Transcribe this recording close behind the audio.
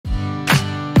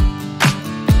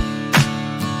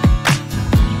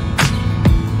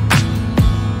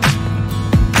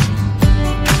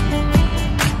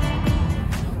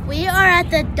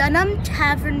the Dunham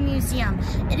Tavern Museum.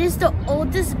 It is the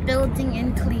oldest building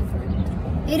in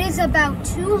Cleveland. It is about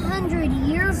 200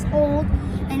 years old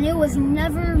and it was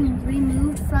never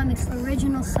removed from its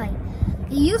original site.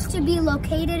 It used to be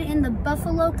located in the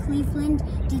Buffalo, Cleveland,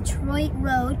 Detroit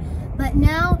Road, but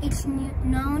now it's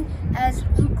known as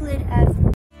Euclid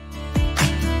Avenue.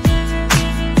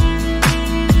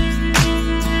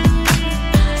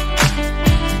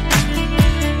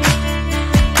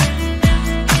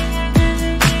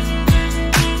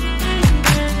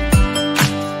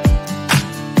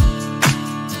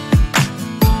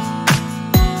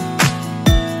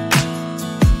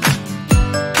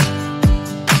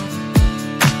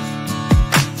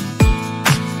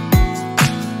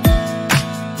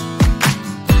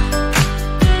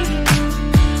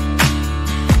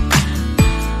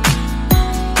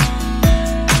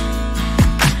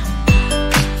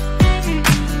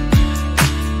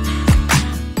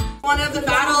 One of the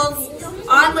battles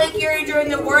on Lake Erie during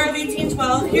the War of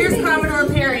 1812. Here's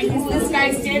Commodore Perry. He's this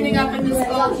guy standing up in this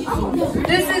boat.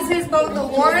 This is his boat, the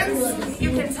Lawrence.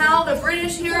 You can tell the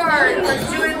British here are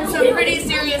doing some pretty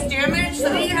serious damage,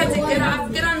 so he had to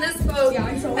get on this boat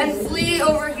and flee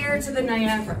over here to the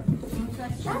Niagara.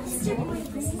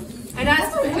 And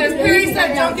as Perry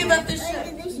said, don't give up the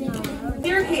ship.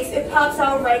 Staircase, it pops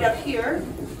out right up here.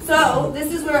 So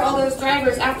this is where all those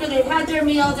drivers, after they've had their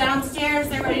meal downstairs,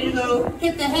 they're ready to go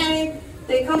hit the hay.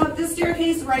 They come up this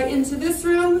staircase right into this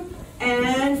room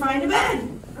and find a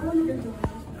bed.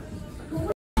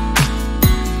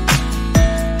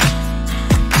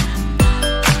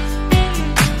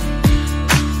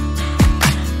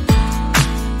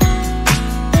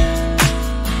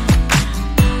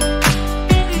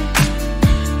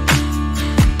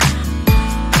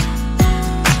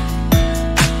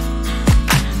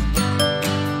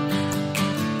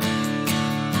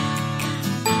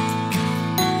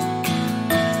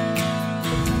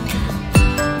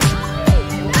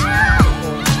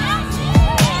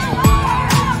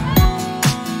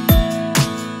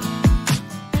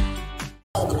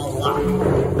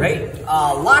 Right?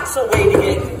 Lots of way to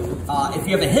get, if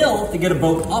you have a hill, to get a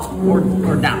boat up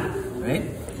or down, right?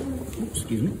 Oops,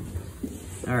 excuse me.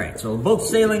 All right, so the boat's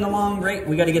sailing along, right?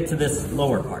 We got to get to this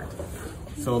lower part.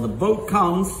 So the boat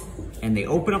comes and they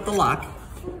open up the lock,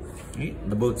 right?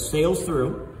 The boat sails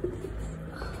through.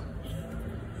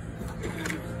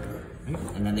 Right?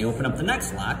 And then they open up the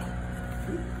next lock.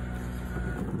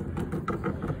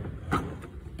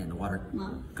 And the water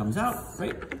comes out,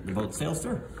 right? The boat sails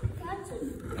through.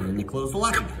 And then they close the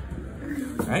lock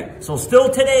again, right? So still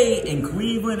today in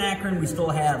Cleveland, Akron, we still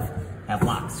have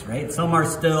locks, right? Some are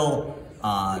still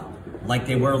like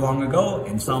they were long ago,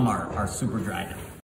 and some are super dry now.